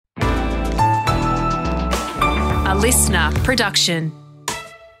A listener production.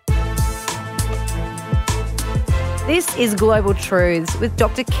 This is Global Truths with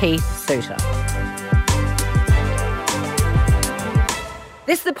Dr. Keith Suter.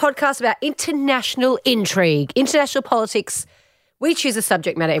 This is the podcast about international intrigue, international politics. We choose a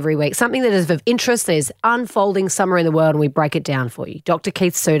subject matter every week, something that is of interest, that is unfolding somewhere in the world, and we break it down for you. Dr.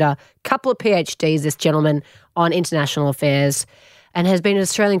 Keith Suter, couple of PhDs, this gentleman, on international affairs, and has been an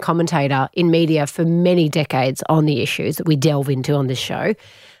Australian commentator in media for many decades on the issues that we delve into on this show.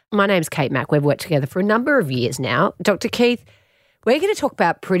 My name's Kate Mack. We've worked together for a number of years now. Dr. Keith, we're going to talk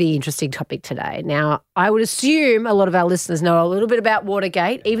about a pretty interesting topic today. Now, I would assume a lot of our listeners know a little bit about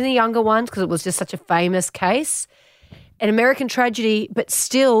Watergate, even the younger ones, because it was just such a famous case. An American tragedy, but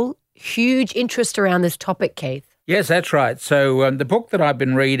still huge interest around this topic, Keith. Yes, that's right. So the book that I've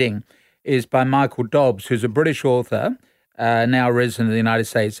been reading is by Michael Dobbs, who's a British author, now resident of the United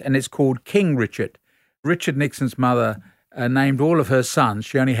States, and it's called King Richard. Richard Nixon's mother named all of her sons.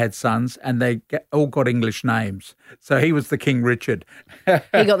 She only had sons, and they all got English names. So he was the King Richard.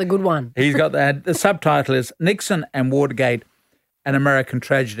 He got the good one. He's got that. The subtitle is Nixon and Watergate, an American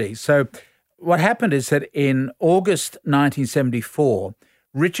Tragedy. So what happened is that in August 1974,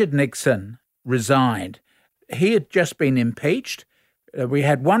 Richard Nixon resigned. He had just been impeached. We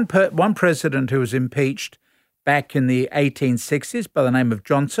had one president who was impeached back in the 1860s by the name of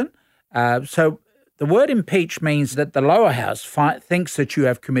Johnson. So the word impeach means that the lower house thinks that you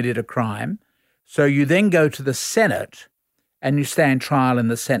have committed a crime. So you then go to the Senate and you stand trial in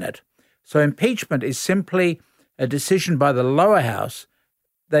the Senate. So impeachment is simply a decision by the lower house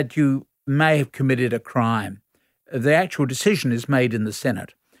that you may have committed a crime. The actual decision is made in the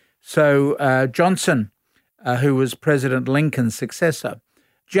Senate. So Johnson, who was President Lincoln's successor,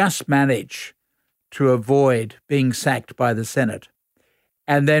 just managed to avoid being sacked by the Senate.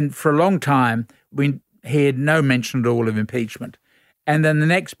 And then for a long time, he had no mention at all of impeachment. And then the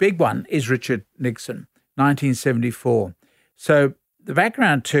next big one is Richard Nixon, 1974. So the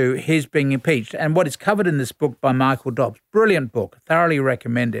background to his being impeached and what is covered in this book by Michael Dobbs, brilliant book, thoroughly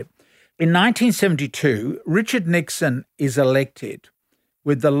recommend it. In 1972, Richard Nixon is elected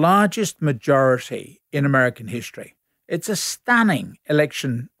with the largest majority in American history. It's a stunning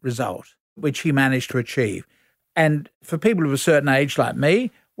election result, which he managed to achieve. And for people of a certain age like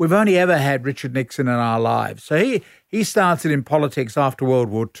me, we've only ever had Richard Nixon in our lives. So he started in politics after World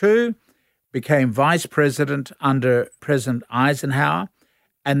War II, became vice president under President Eisenhower,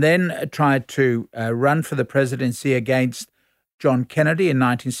 and then tried to run for the presidency against John Kennedy in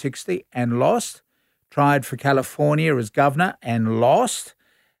 1960 and lost, tried for California as governor and lost.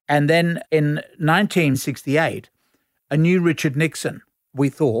 And then in 1968, a new Richard Nixon, we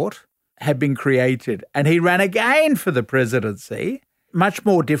thought, had been created, and he ran again for the presidency, much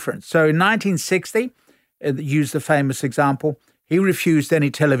more different. So in 1960, use the famous example, he refused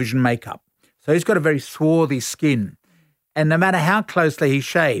any television makeup. So he's got a very swarthy skin, and no matter how closely he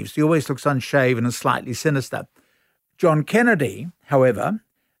shaves, he always looks unshaven and slightly sinister. John Kennedy, however,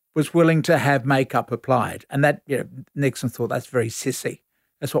 was willing to have makeup applied, and that Nixon thought that's very sissy.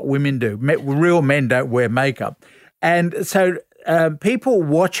 That's what women do. Real men don't wear makeup. And so people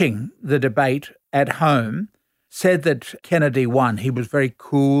watching the debate at home said that Kennedy won. He was very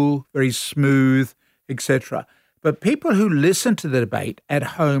cool, very smooth, etc. But people who listened to the debate at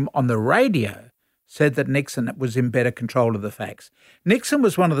home on the radio said that Nixon was in better control of the facts. Nixon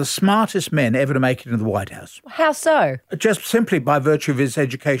was one of the smartest men ever to make it into the White House. How so? Just simply by virtue of his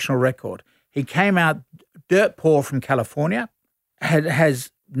educational record. He came out dirt poor from California,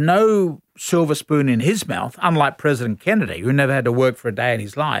 has no silver spoon in his mouth, unlike President Kennedy, who never had to work for a day in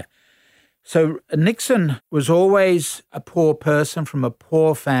his life. So Nixon was always a poor person from a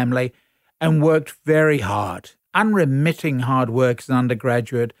poor family and worked very hard, unremitting hard work as an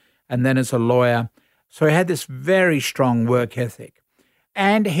undergraduate and then as a lawyer. So he had this very strong work ethic.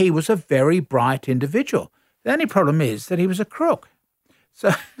 And he was a very bright individual. The only problem is that he was a crook.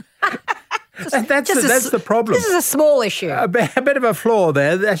 So that's the problem. This is a small issue. A bit of a flaw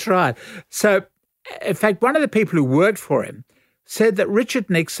there, that's right. So, in fact, one of the people who worked for him said that Richard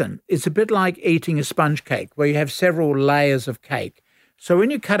Nixon is a bit like eating a sponge cake where you have several layers of cake. So when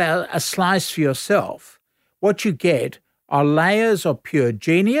you cut out a slice for yourself, what you get are layers of pure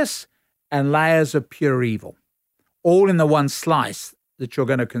genius and layers of pure evil, all in the one slice that you're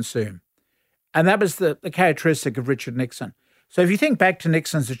going to consume. And that was the characteristic of Richard Nixon. So if you think back to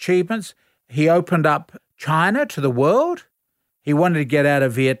Nixon's achievements, he opened up China to the world. He wanted to get out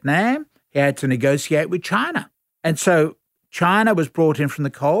of Vietnam. He had to negotiate with China. And so China was brought in from the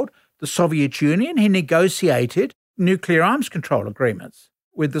cold. The Soviet Union, he negotiated nuclear arms control agreements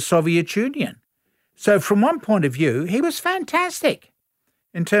with the Soviet Union. So from one point of view, he was fantastic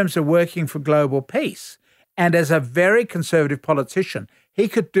in terms of working for global peace. And as a very conservative politician, he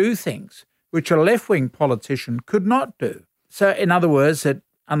could do things which a left-wing politician could not do. So in other words, that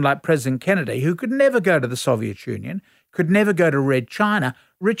unlike President Kennedy, who could never go to the Soviet Union, could never go to Red China,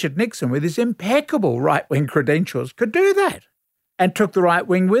 Richard Nixon, with his impeccable right-wing credentials, could do that and took the right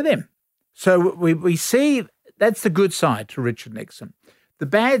wing with him. So we see that's the good side to Richard Nixon. The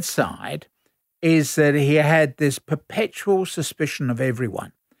bad side is that he had this perpetual suspicion of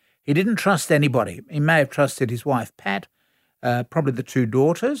everyone. He didn't trust anybody. He may have trusted his wife, Pat, probably the two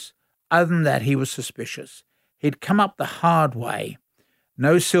daughters. Other than that, he was suspicious. He'd come up the hard way,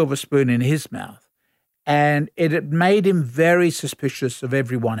 no silver spoon in his mouth, and it had made him very suspicious of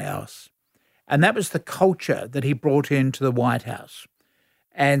everyone else. And that was the culture that he brought into the White House.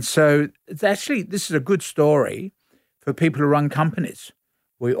 And so it's actually, this is a good story for people who run companies.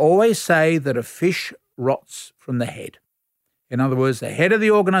 We always say that a fish rots from the head. In other words, the head of the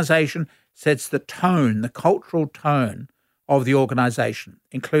organization sets the tone, the cultural tone of the organization,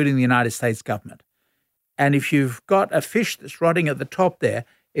 including the United States government. And if you've got a fish that's rotting at the top there,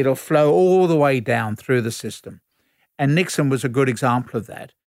 it'll flow all the way down through the system. And Nixon was a good example of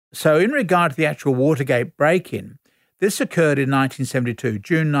that. So in regard to the actual Watergate break-in, this occurred in 1972,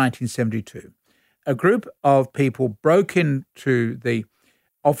 June 1972. A group of people broke into the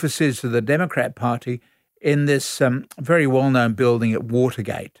offices of the Democrat Party in this very well-known building at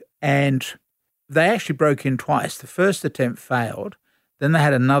Watergate. And they actually broke in twice. The first attempt failed. Then they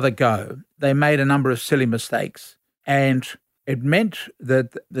had another go. They made a number of silly mistakes. And it meant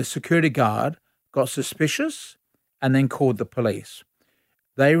that the security guard got suspicious and then called the police.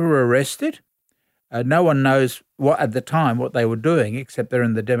 They were arrested. No one knows at the time what they were doing, except they're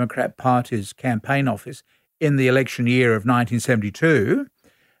in the Democrat Party's campaign office in the election year of 1972.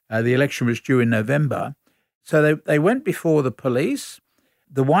 The election was due in November. So they went before the police.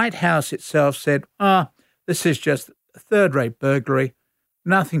 The White House itself said, this is just a third-rate burglary,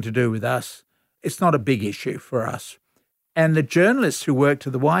 nothing to do with us. It's not a big issue for us. And the journalists who worked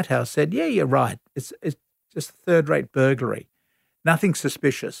at the White House said, yeah, you're right. It's just a third-rate burglary. Nothing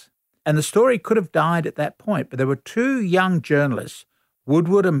suspicious. And the story could have died at that point, but there were two young journalists,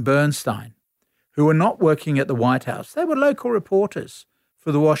 Woodward and Bernstein, who were not working at the White House. They were local reporters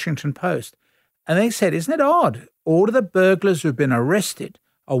for the Washington Post. And they said, isn't it odd? All of the burglars who've been arrested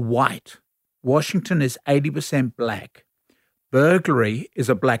are white. Washington is 80% black. Burglary is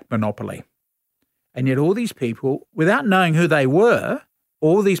a black monopoly. And yet all these people, without knowing who they were,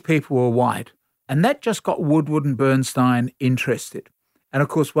 all these people were white. And that just got Woodward and Bernstein interested. And, of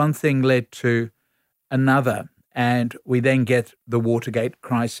course, one thing led to another, and we then get the Watergate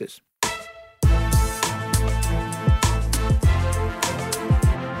crisis.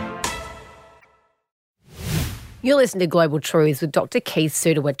 You're listening to Global Truths with Dr. Keith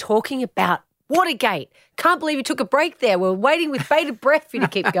Suter. We're talking about Watergate. Can't believe you took a break there. We're waiting with bated breath for you to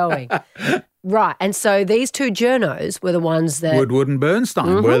keep going. Right. And so these two journos were the ones that... Woodward and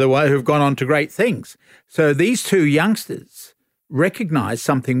Bernstein were the ones who've gone on to great things. So these two youngsters recognised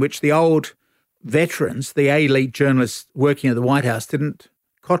something which the old veterans, the elite journalists working at the White House, didn't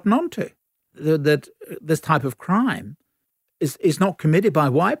cotton on to, that this type of crime is not committed by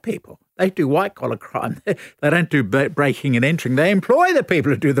white people. They do white-collar crime. They don't do breaking and entering. They employ the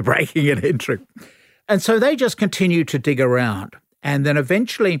people who do the breaking and entering. And so they just continue to dig around. And then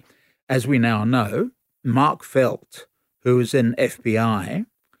eventually, as we now know, Mark Felt, who was in FBI,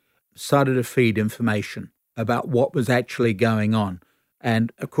 started to feed information about what was actually going on.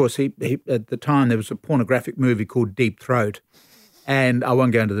 And, of course, he at the time there was a pornographic movie called Deep Throat, and I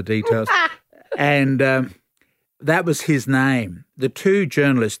won't go into the details. And that was his name. The two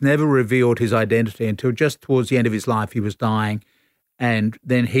journalists never revealed his identity until just towards the end of his life. He was dying, and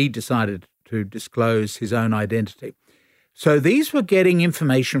then he decided to disclose his own identity. So these were getting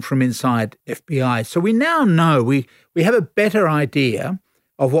information from inside FBI. So we now know, we have a better idea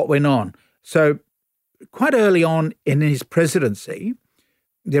of what went on. So quite early on in his presidency,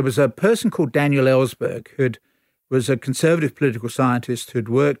 there was a person called Daniel Ellsberg, who was a conservative political scientist who'd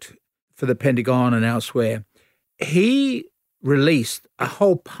worked for the Pentagon and elsewhere. He released a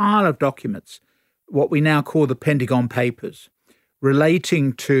whole pile of documents, what we now call the Pentagon Papers,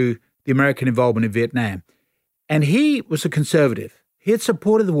 relating to the American involvement in Vietnam. And he was a conservative. He had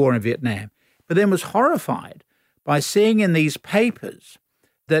supported the war in Vietnam, but then was horrified by seeing in these papers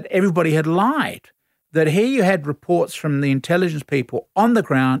that everybody had lied, that here you had reports from the intelligence people on the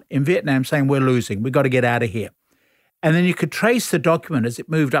ground in Vietnam saying, we're losing, we've got to get out of here. And then you could trace the document as it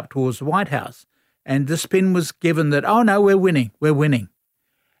moved up towards the White House. And the spin was given that, oh, no, we're winning.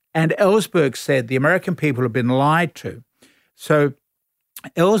 And Ellsberg said the American people have been lied to. So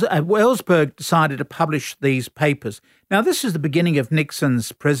Ellsberg decided to publish these papers. Now, this is the beginning of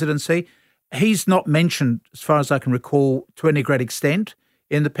Nixon's presidency. He's not mentioned, as far as I can recall, to any great extent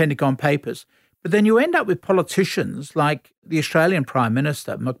in the Pentagon Papers. But then you end up with politicians like the Australian Prime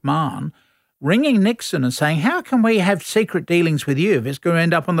Minister, McMahon, ringing Nixon and saying, how can we have secret dealings with you if it's going to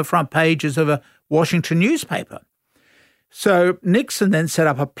end up on the front pages of a Washington newspaper? So Nixon then set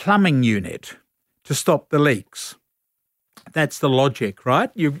up a plumbing unit to stop the leaks. That's the logic, right?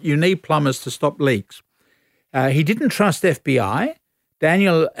 You need plumbers to stop leaks. He didn't trust FBI.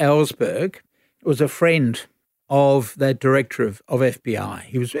 Daniel Ellsberg was a friend of the director of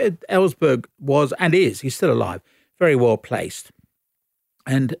FBI. Ellsberg was and is, he's still alive, very well placed.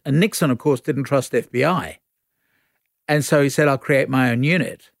 And Nixon, of course, didn't trust FBI. And so he said, I'll create my own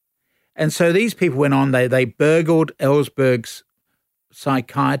unit. And so these people went on, they burgled Ellsberg's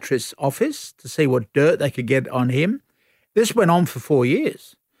psychiatrist's office to see what dirt they could get on him. This went on for 4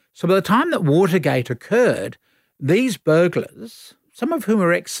 years. So by the time that Watergate occurred, these burglars, some of whom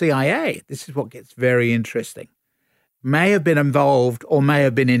are ex-CIA, this is what gets very interesting, may have been involved or may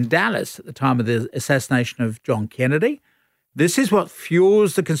have been in Dallas at the time of the assassination of John Kennedy. This is what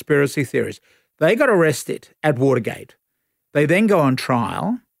fuels the conspiracy theories. They got arrested at Watergate. They then go on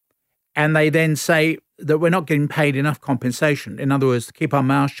trial and they then say that we're not getting paid enough compensation. In other words, to keep our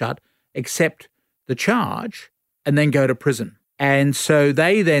mouth shut, accept the charge, and then go to prison. And so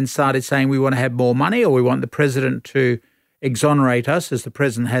they then started saying we want to have more money or we want the president to exonerate us as the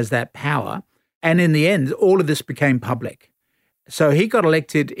president has that power. And in the end, all of this became public. So he got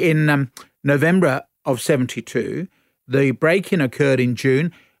elected in November of 1972. The break-in occurred in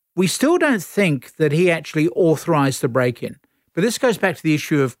June. We still don't think that he actually authorized the break-in. But this goes back to the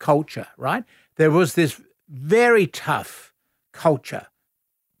issue of culture, right? There was this very tough culture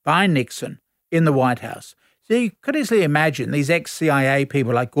by Nixon in the White House. So you could easily imagine these ex-CIA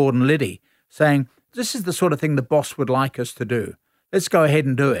people like Gordon Liddy saying, this is the sort of thing the boss would like us to do. Let's go ahead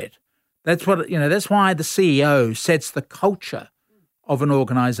and do it. That's what, that's why the CEO sets the culture of an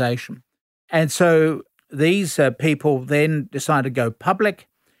organization. And so these people then decided to go public.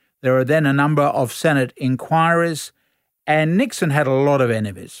 There are then a number of Senate inquiries, and Nixon had a lot of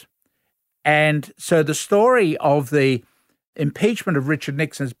enemies. And so the story of the impeachment of Richard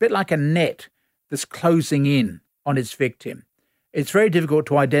Nixon is a bit like a net that's closing in on its victim. It's very difficult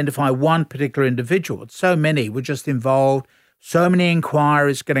to identify one particular individual. So many were just involved, so many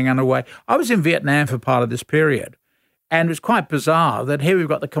inquiries getting underway. I was in Vietnam for part of this period, and it was quite bizarre that here we've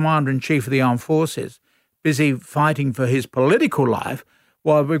got the Commander-in-Chief of the Armed Forces busy fighting for his political life,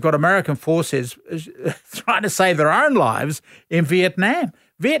 while we've got American forces trying to save their own lives in Vietnam.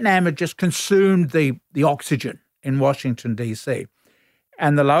 Vietnam had just consumed the oxygen in Washington, D.C.,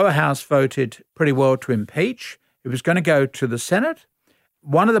 and the lower house voted pretty well to impeach. It was going to go to the Senate.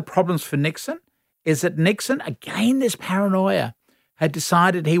 One of the problems for Nixon is that Nixon, again, this paranoia, had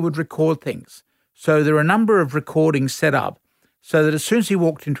decided he would record things. So there are a number of recordings set up so that as soon as he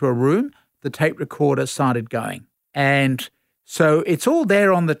walked into a room, the tape recorder started going. And so it's all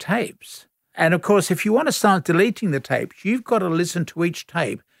there on the tapes. And of course, if you want to start deleting the tapes, you've got to listen to each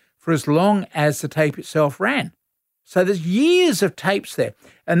tape for as long as the tape itself ran. So there's years of tapes there.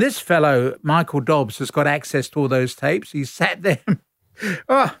 And this fellow, Michael Dobbs, has got access to all those tapes. He sat there.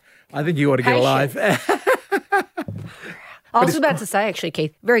 Oh, I think you ought to get alive. I was about to say, actually,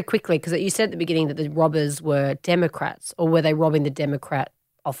 Keith, very quickly, because you said at the beginning that the robbers were Democrats, or were they robbing the Democrat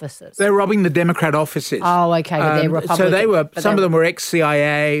offices? They're robbing the Democrat offices. Oh, okay. But they're Republican. So they were, some of them were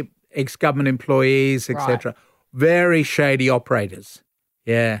ex-CIA, ex-government employees, etc. Right. Very shady operators.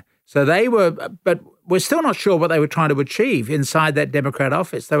 Yeah. So they were, but we're still not sure what they were trying to achieve inside that Democrat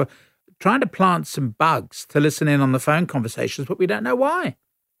office. They were trying to plant some bugs to listen in on the phone conversations, but we don't know why.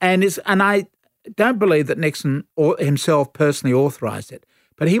 And I don't believe that Nixon himself personally authorized it,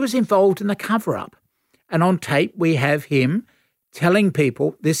 but he was involved in the cover-up. And on tape, we have him telling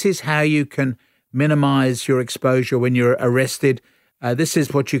people, this is how you can minimize your exposure when you're arrested. This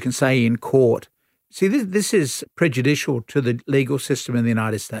is what you can say in court. See, this is prejudicial to the legal system in the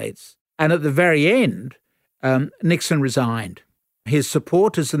United States. And at the very end, Nixon resigned. His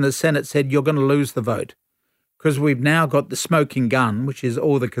supporters in the Senate said, you're going to lose the vote because we've now got the smoking gun, which is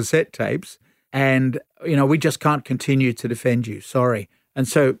all the cassette tapes, and, we just can't continue to defend you. Sorry. And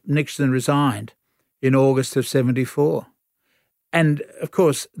so Nixon resigned in August of 1974. And, of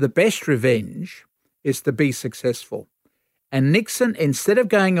course, the best revenge is to be successful. And Nixon, instead of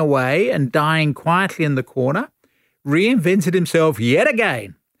going away and dying quietly in the corner, reinvented himself yet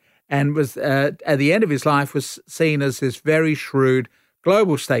again and was, at the end of his life, was seen as this very shrewd,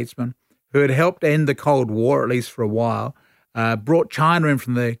 global statesman who had helped end the Cold War, at least for a while, brought China in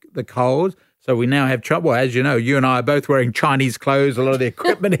from the cold. So we now have, well, as you know, you and I are both wearing Chinese clothes. A lot of the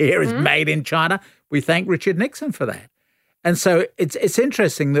equipment here is made in China. We thank Richard Nixon for that. And so it's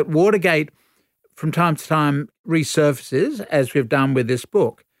interesting that Watergate from time to time resurfaces, as we've done with this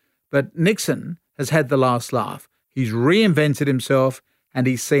book. But Nixon has had the last laugh. He's reinvented himself and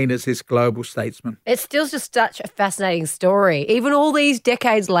he's seen as this global statesman. It's still just such a fascinating story, even all these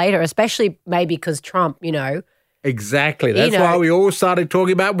decades later, especially maybe because Trump, Exactly. That's why we all started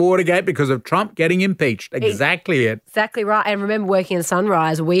talking about Watergate, because of Trump getting impeached. Exactly it. Exactly right. And remember, working in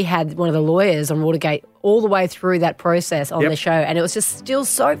Sunrise, we had one of the lawyers on Watergate all the way through that process on the show, and it was just still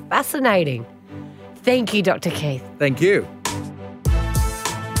so fascinating. Thank you, Dr. Keith. Thank you.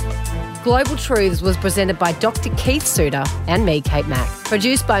 Global Truths was presented by Dr. Keith Suter and me, Kate Mack.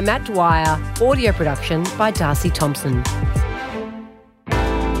 Produced by Matt Dwyer. Audio production by Darcy Thompson.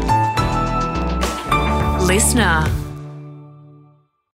 Listener.